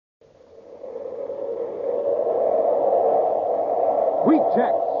Wheat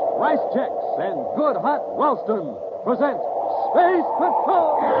Checks, Rice Checks, and Good Hot Ralston present Space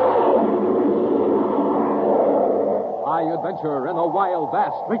Patrol! High adventure in the wild,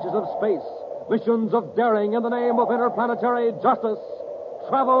 vast reaches of space. Missions of daring in the name of interplanetary justice.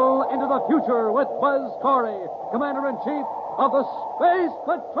 Travel into the future with Buzz Corey, Commander-in-Chief of the Space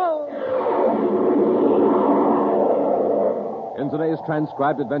Patrol! In today's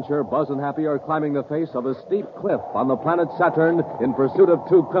transcribed adventure, Buzz and Happy are climbing the face of a steep cliff on the planet Saturn in pursuit of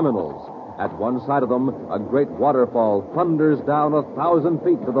two criminals. At one side of them, a great waterfall thunders down 1,000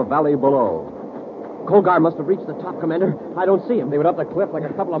 feet to the valley below. Colgar must have reached the top, Commander. I don't see him. They went up the cliff like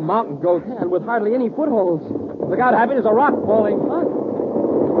a couple of mountain goats. Yeah, and with hardly any footholds. Look out, Happy. There's a rock falling. Huh?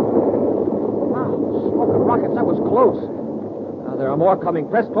 Wow, smoking rockets. That was close. There are more coming.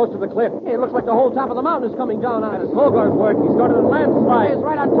 Press close to the cliff. Hey, it looks like the whole top of the mountain is coming down on us. Colgar's work. He started a landslide. It's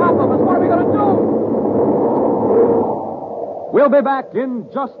right on top of us. What are we going to do? We'll be back in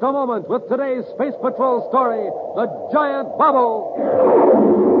just a moment with today's Space Patrol story, The Giant Bubble.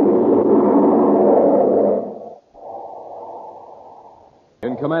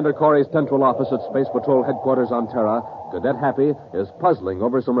 In Commander Corey's central office at Space Patrol headquarters on Terra, Cadet Happy is puzzling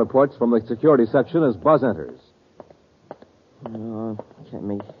over some reports from the security section as Buzz enters. Can't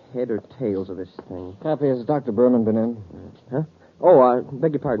make head or tails of this thing. Happy, has Dr. Berman been in? Huh? Oh,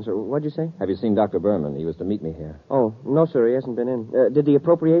 beg your pardon, sir. What'd you say? Have you seen Dr. Berman? He was to meet me here. Oh, no, sir. He hasn't been in. Did the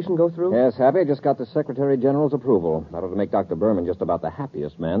appropriation go through? Yes, Happy. Just got the Secretary General's approval. That ought to make Dr. Berman just about the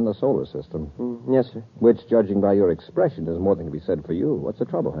happiest man in the solar system. Yes, sir. Which, judging by your expression, is more than can be said for you. What's the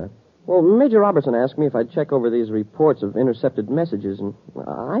trouble, huh? Well, Major Robertson asked me if I'd check over these reports of intercepted messages, and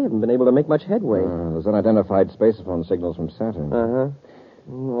I haven't been able to make much headway. There's unidentified spacephone signals from Saturn. Uh-huh.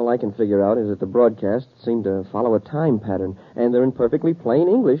 All I can figure out is that the broadcasts seem to follow a time pattern, and they're in perfectly plain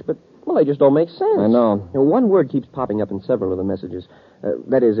English, but, well, they just don't make sense. I know. One word keeps popping up in several of the messages.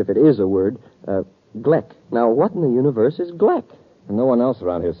 That is, if it is a word, Gleck. Now, what in the universe is Gleck? And no one else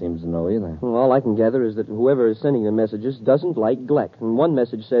around here seems to know either. Well, all I can gather is that whoever is sending the messages doesn't like Gleck. And one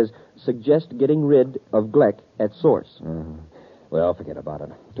message says, suggest getting rid of Gleck at source. Uh-huh. Well, forget about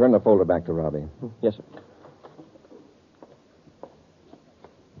it. Turn the folder back to Robbie. Yes, sir.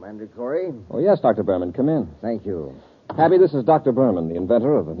 Commander Corey? Oh, yes, Dr. Berman. Come in. Thank you. Happy, this is Dr. Berman, the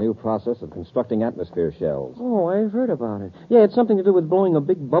inventor of a new process of constructing atmosphere shells. Oh, I've heard about it. Yeah, it's something to do with blowing a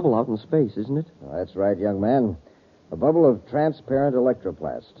big bubble out in space, isn't it? That's right, young man. A bubble of transparent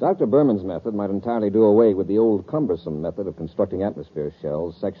electroplast. Dr. Berman's method might entirely do away with the old cumbersome method of constructing atmosphere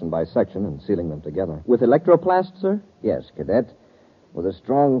shells section by section and sealing them together. With electroplast, sir? Yes, Cadet. With a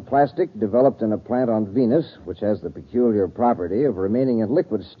strong plastic developed in a plant on Venus, which has the peculiar property of remaining in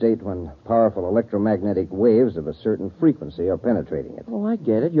liquid state when powerful electromagnetic waves of a certain frequency are penetrating it. Oh, I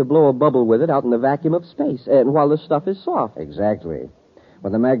get it. You blow a bubble with it out in the vacuum of space, and while the stuff is soft. Exactly.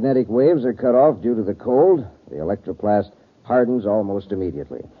 When the magnetic waves are cut off due to the cold, the electroplast hardens almost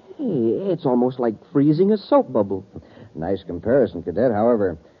immediately. Hey, it's almost like freezing a soap bubble. Nice comparison, Cadet.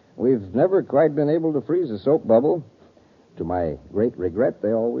 However, we've never quite been able to freeze a soap bubble. To my great regret,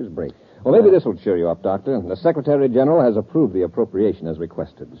 they always break. Well, maybe this will cheer you up, Doctor. The Secretary General has approved the appropriation as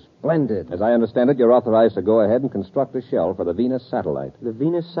requested. Splendid. As I understand it, you're authorized to go ahead and construct a shell for the Venus satellite. The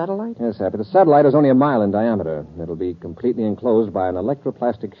Venus satellite? Yes, Happy. The satellite is only a mile in diameter. It'll be completely enclosed by an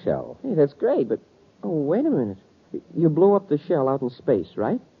electroplastic shell. Hey, that's great, but... Oh, wait a minute. You blow up the shell out in space,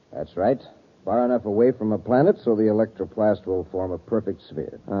 right? That's right. Far enough away from a planet so the electroplast will form a perfect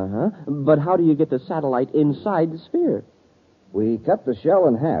sphere. Uh-huh. But how do you get the satellite inside the sphere? We cut the shell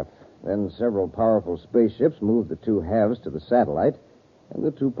in half. Then several powerful spaceships move the two halves to the satellite, and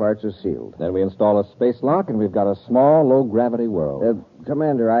the two parts are sealed. Then we install a space lock, and we've got a small, low-gravity world.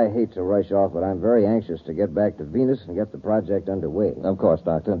 Commander, I hate to rush off, but I'm very anxious to get back to Venus and get the project underway. Of course,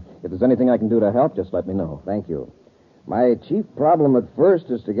 Doctor. If there's anything I can do to help, just let me know. Thank you. My chief problem at first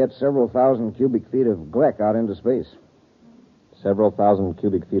is to get several thousand cubic feet of Gleck out into space. Several thousand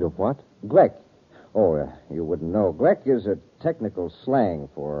cubic feet of what? Gleck. Oh, you wouldn't know. Gleck is a technical slang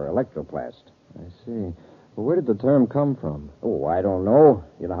for electroplast. I see. Well, where did the term come from? Oh, I don't know.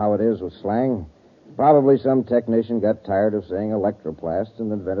 You know how it is with slang. Probably some technician got tired of saying electroplast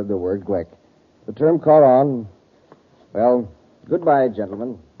and invented the word Gleck. The term caught on. Well, goodbye,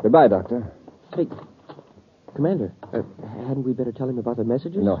 gentlemen. Goodbye, Doctor. Hey, Commander, hadn't we better tell him about the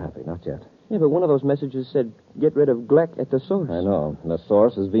messages? No, Happy, not yet. Yeah, but one of those messages said, get rid of Gleck at the source. I know. And the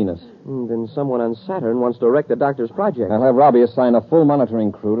source is Venus. Then someone on Saturn wants to wreck the doctor's project. I'll have Robbie assign a full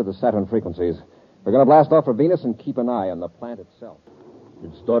monitoring crew to the Saturn frequencies. We're going to blast off for Venus and keep an eye on the plant itself.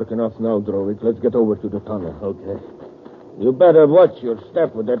 It's dark enough now, Drovik. Let's get over to the tunnel. Okay. You better watch your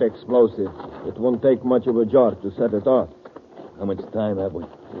step with that explosive. It won't take much of a jar to set it off. How much time have we?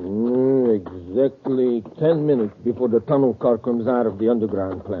 Exactly 10 minutes before the tunnel car comes out of the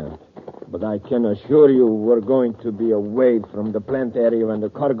underground plant. But I can assure you we're going to be away from the plant area when the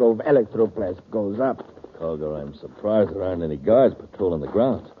cargo of electroplast goes up. Colgar, I'm surprised there aren't any guards patrolling the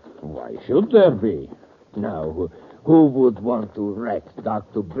grounds. Why should there be? Now, who would want to wreck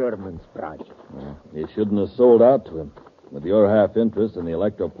Dr. Berman's project? You shouldn't have sold out to him. With your half interest in the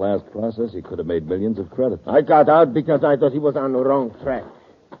electroplast process, he could have made millions of credits. I got out because I thought he was on the wrong track.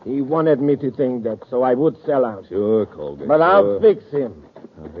 He wanted me to think that, so I would sell out. Sure, Colgar. But I'll fix him.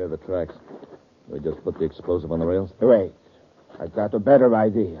 Here are the tracks. We just put the explosive on the rails? Wait. I got a better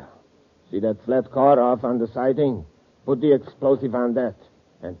idea. See that flat car off on the siding? Put the explosive on that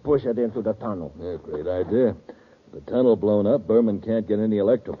and push it into the tunnel. Yeah, great idea. The tunnel blown up, Berman can't get any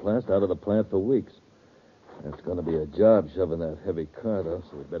electroplast out of the plant for weeks. It's going to be a job shoving that heavy car, though,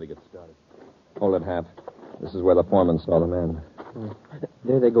 so we better get started. Hold it, Hap. This is where the foreman saw the men.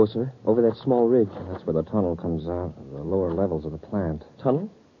 There they go, sir. Over that small ridge. That's where the tunnel comes out, the lower levels of the plant. Tunnel?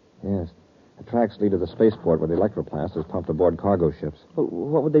 Yes. The tracks lead to the spaceport where the electroplast is pumped aboard cargo ships. Well,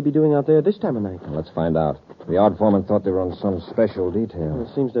 what would they be doing out there this time of night? Well, let's find out. The odd foreman thought they were on some special detail.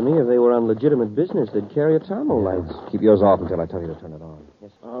 It seems to me if they were on legitimate business, they'd carry a thermo lights. Keep yours off until I tell you to turn it on.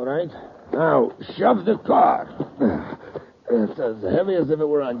 Yes. All right. Now, shove the car. It's as heavy as if it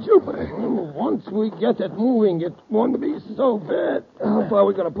were on Jupiter. Once we get it moving, it won't be so bad. How far are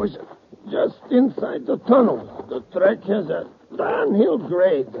we going to push it? Just inside the tunnel. The track has a downhill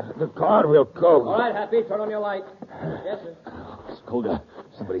grade. The car will coast. All right, Happy, turn on your light. Yes, sir. Colgar,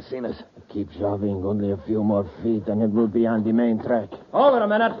 somebody's seen us. Keep shoving only a few more feet, and it will be on the main track. Hold it a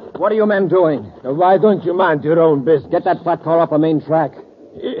minute. What are you men doing? Now, why don't you mind your own business? Get that flat car off the main track.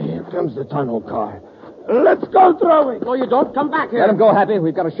 Here comes the tunnel car. Let's go through it. No, you don't. Come back here. Let him go, Happy.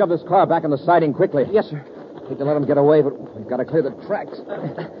 We've got to shove this car back on the siding quickly. Yes, sir. Hate to let him get away, but we've got to clear the tracks.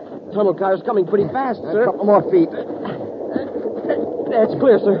 Tunnel car's coming pretty fast, sir. A couple more feet. That's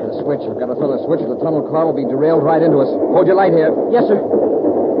clear, sir. The switch. We've got to throw the switch, or the tunnel car will be derailed right into us. Hold your light here. Yes, sir.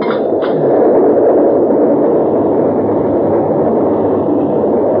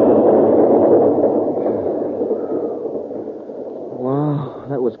 Wow,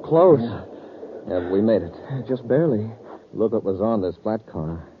 that was close. Yeah, we made it. Just barely. Look what was on this flat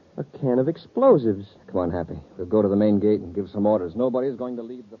car. A can of explosives. Come on, Happy. We'll go to the main gate and give some orders. Nobody's going to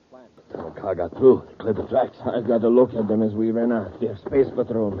leave the plant. The car got through. They cleared the tracks. I got to look at them as we ran out. They're space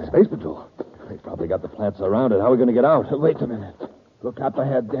patrolmen. Space Patrol? They probably got the plant surrounded. How are we going to get out? Wait a minute. Look up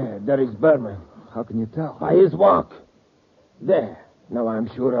ahead there. There is Berman. How can you tell? By his walk. There. Now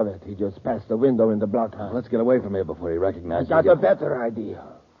I'm sure of it. He just passed the window in the blockhouse. Let's get away from here before he I recognizes got us. a better idea.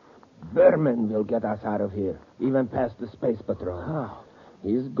 Berman will get us out of here, even past the space patrol. How?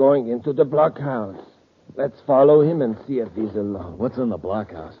 He's going into the blockhouse. Let's follow him and see if he's alone. What's in the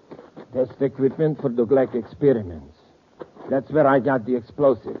blockhouse? Test equipment for the Gleck experiments. That's where I got the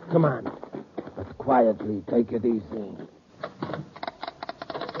explosive. Come on. But quietly, take it easy.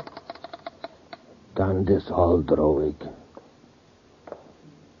 Done this all, Droig.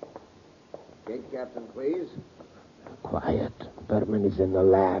 Gate captain, please. Quiet. Berman is in the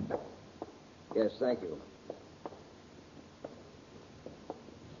lab. Yes, thank you.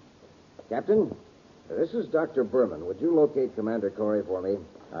 Captain, this is Dr. Berman. Would you locate Commander Corey for me?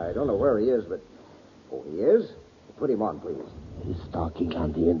 I don't know where he is, but... Oh, he is? Put him on, please. He's talking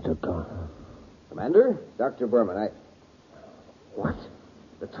on the intercom. Commander? Dr. Berman, What?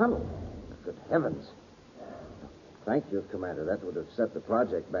 The tunnel? Good heavens. Thank you, Commander. That would have set the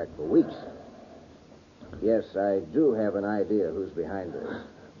project back for weeks. Yes, I do have an idea who's behind this.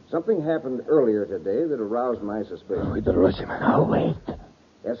 Something happened earlier today that aroused my suspicion. We better rush him. Oh, wait.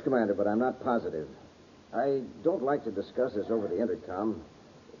 Yes, Commander, but I'm not positive. I don't like to discuss this over the intercom.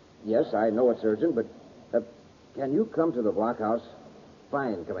 Yes, I know it's urgent, but can you come to the blockhouse?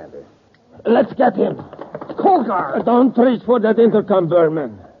 Fine, Commander. Let's get him. Colgar! Don't reach for that intercom,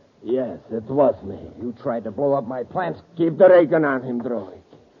 Berman. Yes, it was me. You tried to blow up my plant. Keep the ray gun on him, Droid.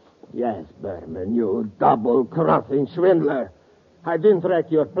 Yes, Berman, you double-crossing swindler. I didn't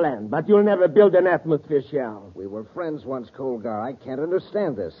wreck your plan, but you'll never build an atmosphere shell. We were friends once, Colgar. I can't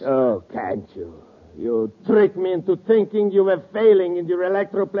understand this. Oh, can't you? You tricked me into thinking you were failing in your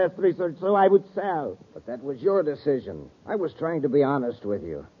electroplast research, so I would sell. But that was your decision. I was trying to be honest with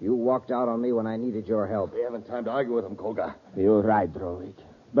you. You walked out on me when I needed your help. We haven't time to argue with him, Colgar. You're right, Droid.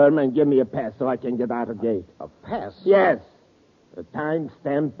 Berman, give me a pass so I can get out of gate. A pass? Yes. A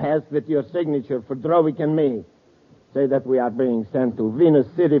time-stamped pass with your signature for Drowick and me. Say that we are being sent to Venus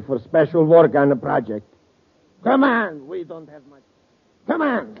City for special work on the project. Come on, we don't have much. Come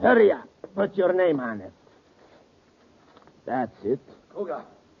on, hurry up. Put your name on it. That's it. Koga,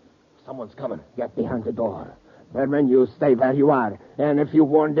 someone's coming. Get behind the door. Berman, you stay where you are. And if you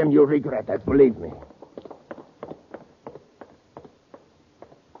warn them, you'll regret it. Believe me.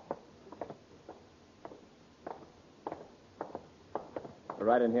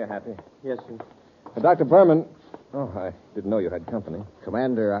 Right in here, Happy. Yes, sir. Dr. Berman. Oh, I didn't know you had company.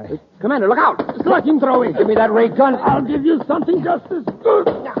 Commander, Commander, look out! Striking, Drovey. Give me that ray gun. I'll give you something just as good.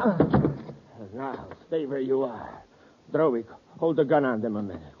 Now, stay where you are. Drovey, hold the gun on them a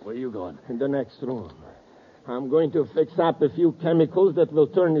minute. Where you going? In the next room. I'm going to fix up a few chemicals that will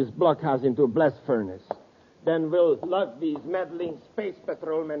turn this blockhouse into a blast furnace. Then we'll lug these meddling space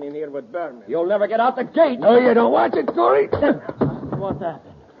patrolmen in here with Berman. You'll never get out the gate. No, you don't. Watch it, Corey. What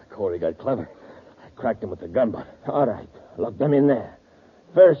happened? Corey got clever. I cracked him with the gun butt. All right. Lock them in there.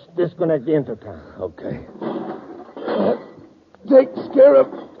 First, disconnect the intercom. Okay. Takes care of...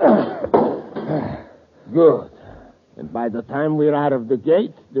 Good. And by the time we're out of the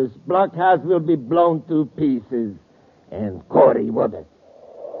gate, this blockhouse will be blown to pieces. And Corey with it.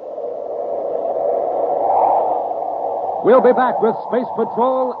 We'll be back with Space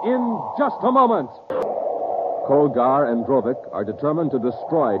Patrol in just a moment. Kolgar and Drovik are determined to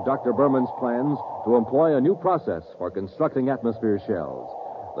destroy Dr. Berman's plans to employ a new process for constructing atmosphere shells.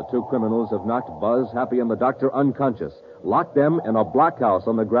 The two criminals have knocked Buzz, Happy, and the doctor unconscious, locked them in a blockhouse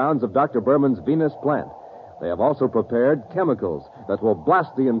on the grounds of Dr. Berman's Venus plant. They have also prepared chemicals that will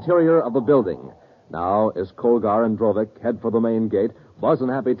blast the interior of the building. Now, as Kolgar and Drovik head for the main gate, Buzz and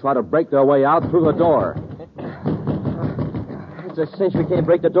Happy try to break their way out through the door. It's a cinch we can't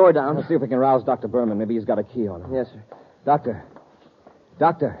break the door down. Let's see if we can rouse Dr. Berman. Maybe he's got a key on him. Yes, sir. Doctor.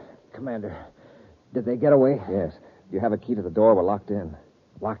 Commander, did they get away? Yes. You have a key to the door. We're locked in.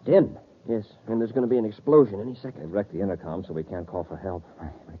 Locked in? Yes, and there's going to be an explosion any second. They've wrecked the intercom, so we can't call for help. My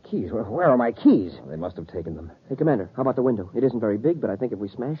keys? Where are my keys? They must have taken them. Hey, Commander, how about the window? It isn't very big, but I think if we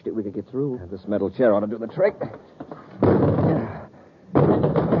smashed it, we could get through. This metal chair ought to do the trick.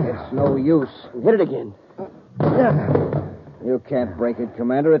 It's no use. Hit it again. You can't break it,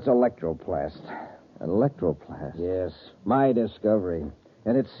 Commander. It's electroplast. Electroplast? Yes, my discovery.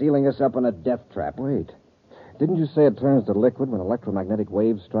 And it's sealing us up in a death trap. Wait. Didn't you say it turns to liquid when electromagnetic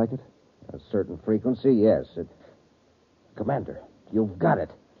waves strike it? A certain frequency, yes. Commander, you've got it.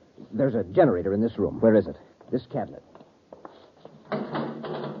 There's a generator in this room. Where is it? This cabinet.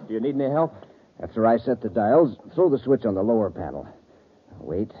 Do you need any help? After I set the dials, throw the switch on the lower panel.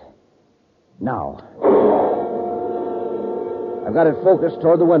 Wait. Now. I've got it focused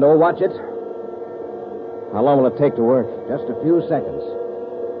toward the window. Watch it. How long will it take to work? Just a few seconds.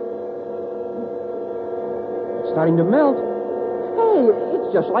 It's starting to melt. Hey,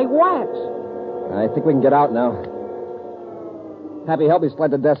 it's just like wax. I think we can get out now. Happy, help me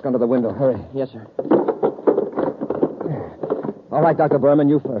slide the desk under the window. Hurry. Yes, sir. All right, Dr. Berman,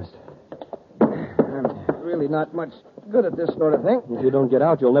 you first. I'm really not much good at this sort of thing. If you don't get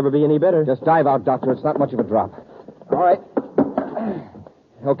out, you'll never be any better. Just dive out, Doctor. It's not much of a drop. All right.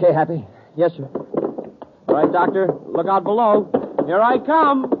 Okay, Happy? Yes, sir. All right, Doctor. Look out below. Here I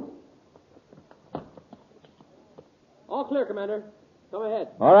come. All clear, Commander. Come ahead.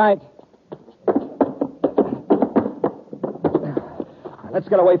 All right. Let's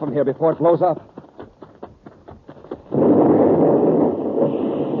get away from here before it blows up.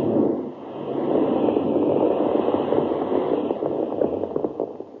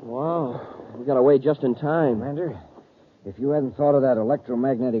 Wow. We got away just in time. Commander, if you hadn't thought of that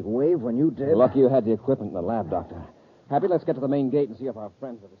electromagnetic wave when you did... You're lucky you had the equipment in the lab, Doctor. Happy, let's get to the main gate and see if our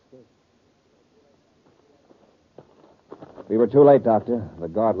friends have escaped. We were too late, Doctor. The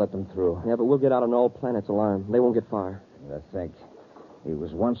guard let them through. Yeah, but we'll get out on all planets' alarm. They won't get far. I think. He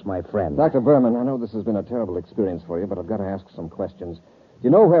was once my friend. Dr. Berman, I know this has been a terrible experience for you, but I've got to ask some questions. Do you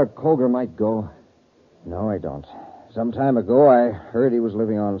know where Kolgar might go? No, I don't. Some time ago, I heard he was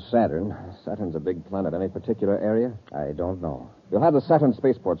living on Saturn. Saturn's a big planet. Any particular area? I don't know. You'll have the Saturn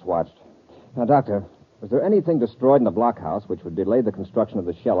spaceports watched. Now, Doctor, was there anything destroyed in the blockhouse which would delay the construction of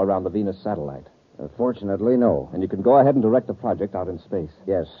the shell around the Venus satellite? Fortunately, no. And you can go ahead and direct the project out in space.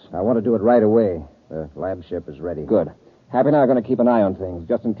 Yes, I want to do it right away. The lab ship is ready. Good. Happy and I are going to keep an eye on things,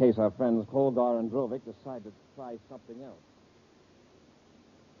 just in case our friends Kolgar and Drovik decide to try something else.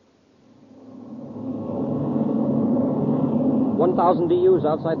 1,000 DUs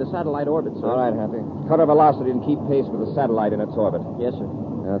outside the satellite orbit, sir. All right, Happy. Cut our velocity and keep pace with the satellite in its orbit. Yes, sir.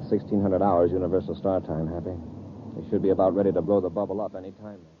 That's 1,600 hours universal star time, Happy. We should be about ready to blow the bubble up any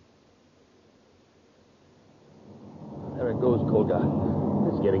time. There it goes, Koga.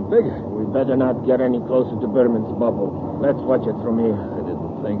 It's getting bigger. We better not get any closer to Berman's bubble. Let's watch it from here. I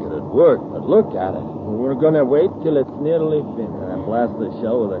didn't think it'd work, but look at it. We're going to wait till it's nearly finished. Blast the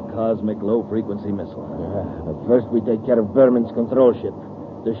shell with a cosmic low-frequency missile. But first we take care of Berman's control ship.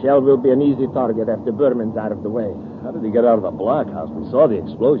 The shell will be an easy target after Berman's out of the way. How did he get out of the blockhouse? We saw the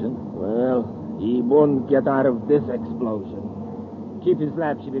explosion. Well, he won't get out of this explosion. Keep his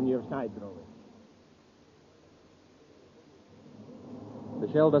flagship in your sight, Rowan.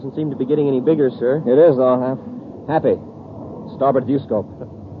 The shell doesn't seem to be getting any bigger, sir. It is, though, huh? Happy. Starboard view scope.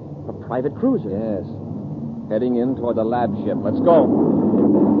 A private cruiser. Yes. Heading in toward the lab ship. Let's go.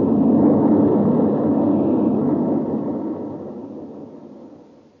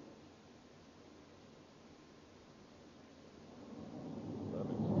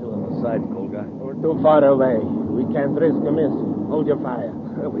 Still in the sight, cold guy. We're too far away. We can't risk a miss. Hold your fire.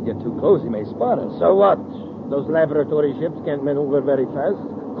 If we get too close, he may spot us. So what? Those laboratory ships can't maneuver very fast.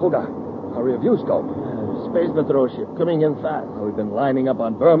 Cold guy, hurry a view scope. Space patrol ship coming in fast. We've been lining up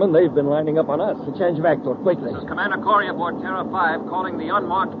on Berman. They've been lining up on us. Change vector, quickly. This is Commander Corey aboard Terra 5 calling the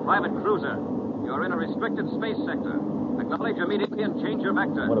unmarked private cruiser. You're in a restricted space sector. Acknowledge immediately and change your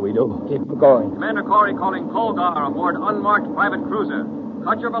vector. What do we do? Keep going. Commander Corey calling Colgar aboard unmarked private cruiser.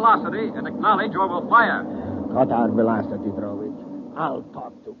 Cut your velocity and acknowledge or we'll fire. Cut our velocity, Drovich. I'll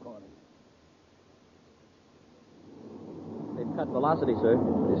talk to Corey. They've cut velocity, sir.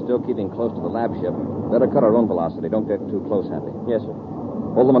 They're still keeping close to the lab ship. Better cut our own velocity. Don't get too close, Happy. Yes, sir.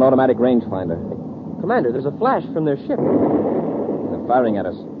 Hold them an automatic rangefinder. Commander, there's a flash from their ship. They're firing at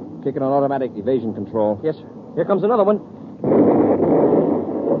us. Kick it on automatic evasion control. Yes, sir. Here comes another one.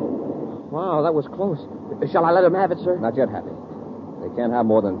 Wow, that was close. Shall I let them have it, sir? Not yet, Happy. They can't have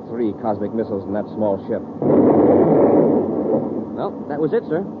more than 3 cosmic missiles in that small ship. Well, that was it,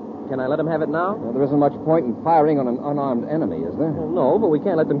 sir. Can I let them have it now? Well, there isn't much point in firing on an unarmed enemy, is there? Well, no, but we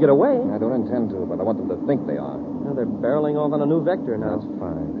can't let them get away. I don't intend to, but I want them to think they are. Now they're barreling off on a new vector now. That's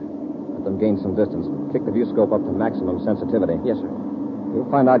fine. Let them gain some distance. Kick the view scope up to maximum sensitivity. Yes, sir.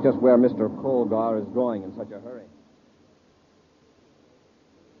 You'll find out just where Mr. Colgar is going in such a hurry.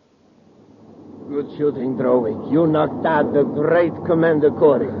 Good shooting, Drovich. You knocked out the great Commander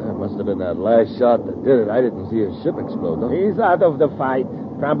Corey. That must have been that last shot that did it. I didn't see his ship explode, though. He's out of the fight.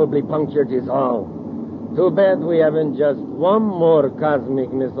 Probably punctured his hull. Too bad we haven't just one more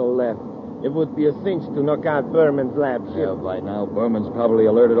cosmic missile left. It would be a cinch to knock out Berman's lab ship. Yeah, by now, Berman's probably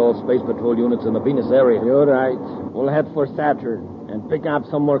alerted all space patrol units in the Venus area. You're right. We'll head for Saturn and pick up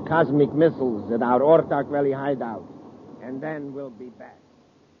some more cosmic missiles at our Ortak Valley hideout. And then we'll be back.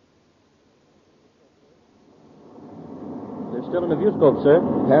 They're still in the view scope, sir.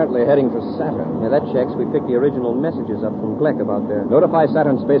 Apparently heading for Saturn. Yeah, that checks. We picked the original messages up from Gleck about their... Notify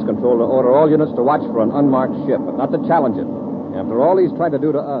Saturn Space Control to order all units to watch for an unmarked ship, but not to challenge it. After all he's tried to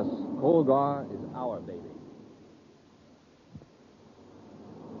do to us, Colgar is our baby.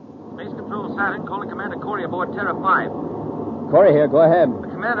 Space Control Saturn calling Commander Corey aboard Terra 5. Corey here, go ahead.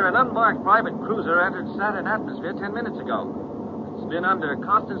 The commander, an unmarked private cruiser entered Saturn atmosphere 10 minutes ago. It's been under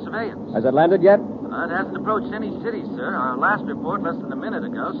constant surveillance. Has it landed yet? It hasn't approached any cities, sir. Our last report, less than a minute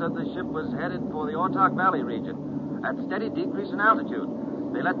ago, said the ship was headed for the Ortak Valley region at steady decrease in altitude.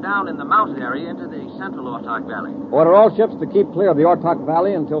 They let down in the mountain area into the central Ortak Valley. Order all ships to keep clear of the Ortak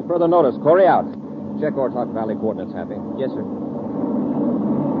Valley until further notice. Corey out. Check Ortak Valley coordinates, Happy. Yes, sir.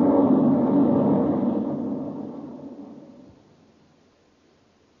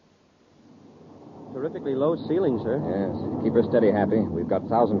 Terrifically low ceiling, sir. Yes. Keep her steady, Happy. We've got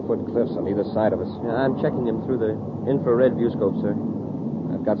 1,000-foot cliffs on either side of us. Yeah, I'm checking them through the infrared view scope, sir.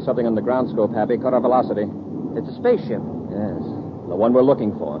 I've got something on the ground scope, Happy. Cut our velocity. It's a spaceship. Yes. The one we're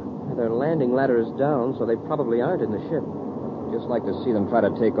looking for. Their landing ladder is down, so they probably aren't in the ship. Just like to see them try to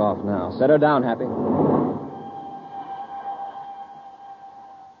take off now. Set her down, Happy.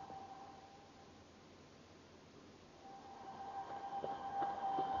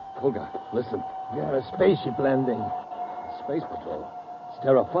 Colgar, listen. We got a spaceship landing. Space patrol. It's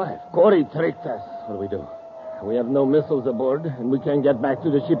Terra 5. Corey tricked us. What do we do? We have no missiles aboard, and we can't get back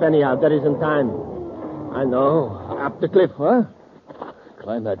to the ship anyhow. There isn't time. I know. Up the cliff, huh?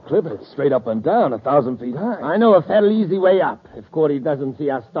 Climb that cliff. It's straight up and down, 1,000 feet high. I know a fairly easy way up. If Corey doesn't see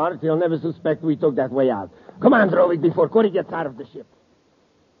us start, he'll never suspect we took that way out. Come on, Drovich, before Corey gets out of the ship.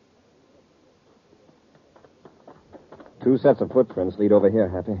 2 sets of footprints lead over here,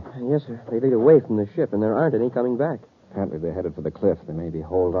 Happy. Yes, sir. They lead away from the ship, and there aren't any coming back. Apparently they're headed for the cliff. They may be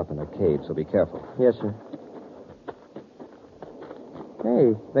holed up in a cave, so be careful. Yes, sir.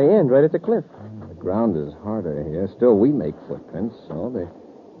 Hey, they end right at the cliff. The ground is harder here. Still, we make footprints, so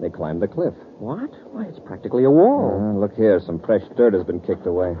they climb the cliff. What? Why, it's practically a wall. Look here. Some fresh dirt has been kicked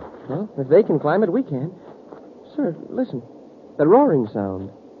away. Well, if they can climb it, we can. Sir, listen. That roaring sound.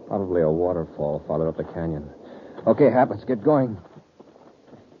 Probably a waterfall farther up the canyon. Okay, Hap, let's get going.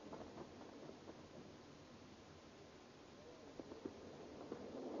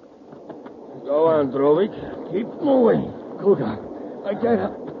 Go on, Drovik. Keep moving. Kulgar, I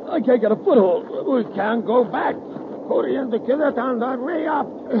can't get a foothold. We can't go back. Corey and the killer on their way up.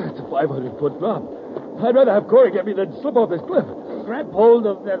 it's a 500-foot drop. I'd rather have Corey get me than slip off this cliff. Grab hold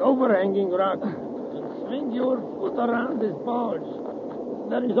of that overhanging rock and swing your foot around this bulge.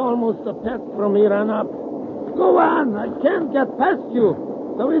 That is almost a pet from here on up. Go on. I can't get past you.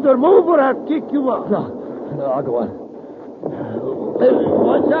 So either move or I'll kick you off. No, I'll go on.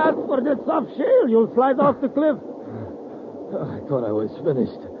 Watch out for that soft shale. You'll slide off the cliff. I thought I was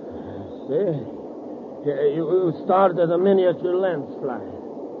finished. See? Yeah, you started a miniature lens slide.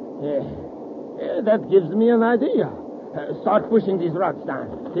 Yeah, that gives me an idea. Start pushing these rocks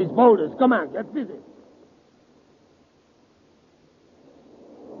down. These boulders. Come on, get busy.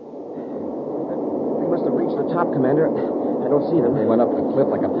 They must have reached the top, Commander. I don't see them. They went up the cliff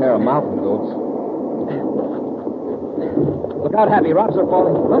like a pair of mountain goats. Look out, Happy. Rocks are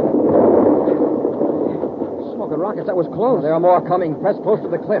falling. Look. Smoking rockets. That was close. There are more coming. Press close to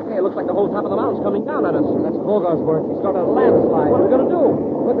the cliff. Hey, it looks like the whole top of the mountain's coming down at us. That's Colgar's work. He started a landslide. What are we going to do?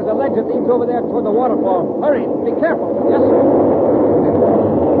 Look, there's a ledge that leads over there toward the waterfall. Hurry. Be careful. Yes, sir.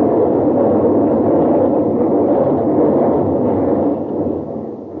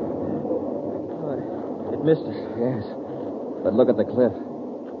 It missed us. Yes. But look at the cliff.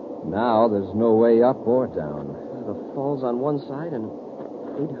 Now there's no way up or down. The fall's on one side and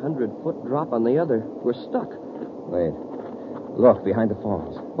 800-foot drop on the other. We're stuck. Wait. Look, behind the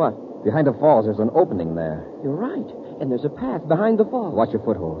falls. What? Behind the falls, there's an opening there. You're right. And there's a path behind the falls. Watch your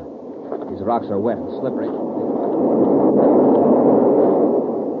foothold. These rocks are wet and slippery.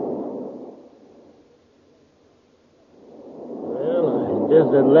 Well, I guess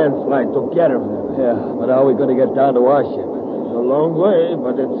that landslide took care of them. Yeah, but how are we going to get down to our ship? It's a long way,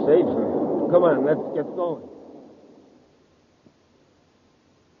 but it's safer. Come on, let's get going.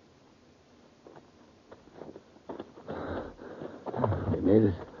 We made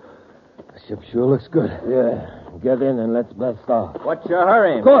it. The ship sure looks good. Yeah, get in and let's blast off. What's your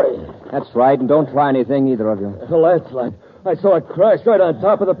hurry? Corey! That's right, and don't try anything, either of you. The landslide. I saw it crash right on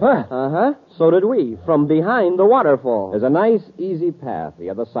top of the path. Uh-huh. So did we, from behind the waterfall. There's a nice, easy path the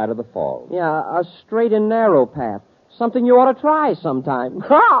other side of the falls. Yeah, a straight and narrow path. Something you ought to try sometime.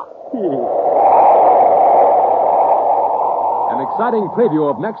 Ha! An exciting preview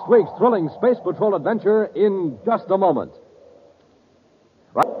of next week's thrilling Space Patrol adventure in just a moment.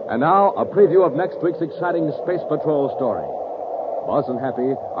 And now, a preview of next week's exciting Space Patrol story. Buzz and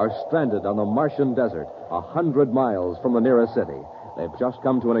Happy are stranded on the Martian desert, 100 miles from the nearest city. They've just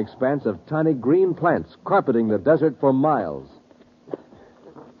come to an expanse of tiny green plants carpeting the desert for miles.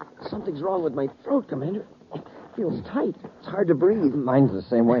 Something's wrong with my throat, Commander. It feels tight. It's hard to breathe. Mine's the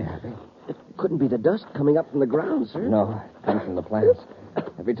same way, Happy. It couldn't be the dust coming up from the ground, sir. No, it comes from the plants.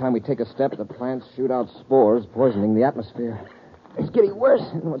 Every time we take a step, the plants shoot out spores, poisoning the atmosphere. It's getting worse.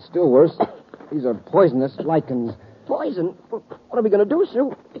 You know what's still worse? These are poisonous lichens. Poison? What are we going to do, sir?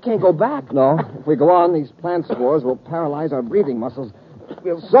 We can't go back. No, if we go on, these plant spores will paralyze our breathing muscles.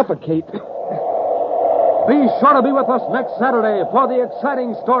 We'll suffocate. Be sure to be with us next Saturday for the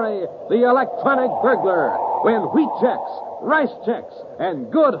exciting story, The Electronic Burglar, when Wheat Checks, Rice Checks,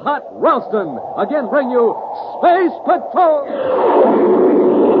 and Good Hot Ralston again bring you Space Patrol!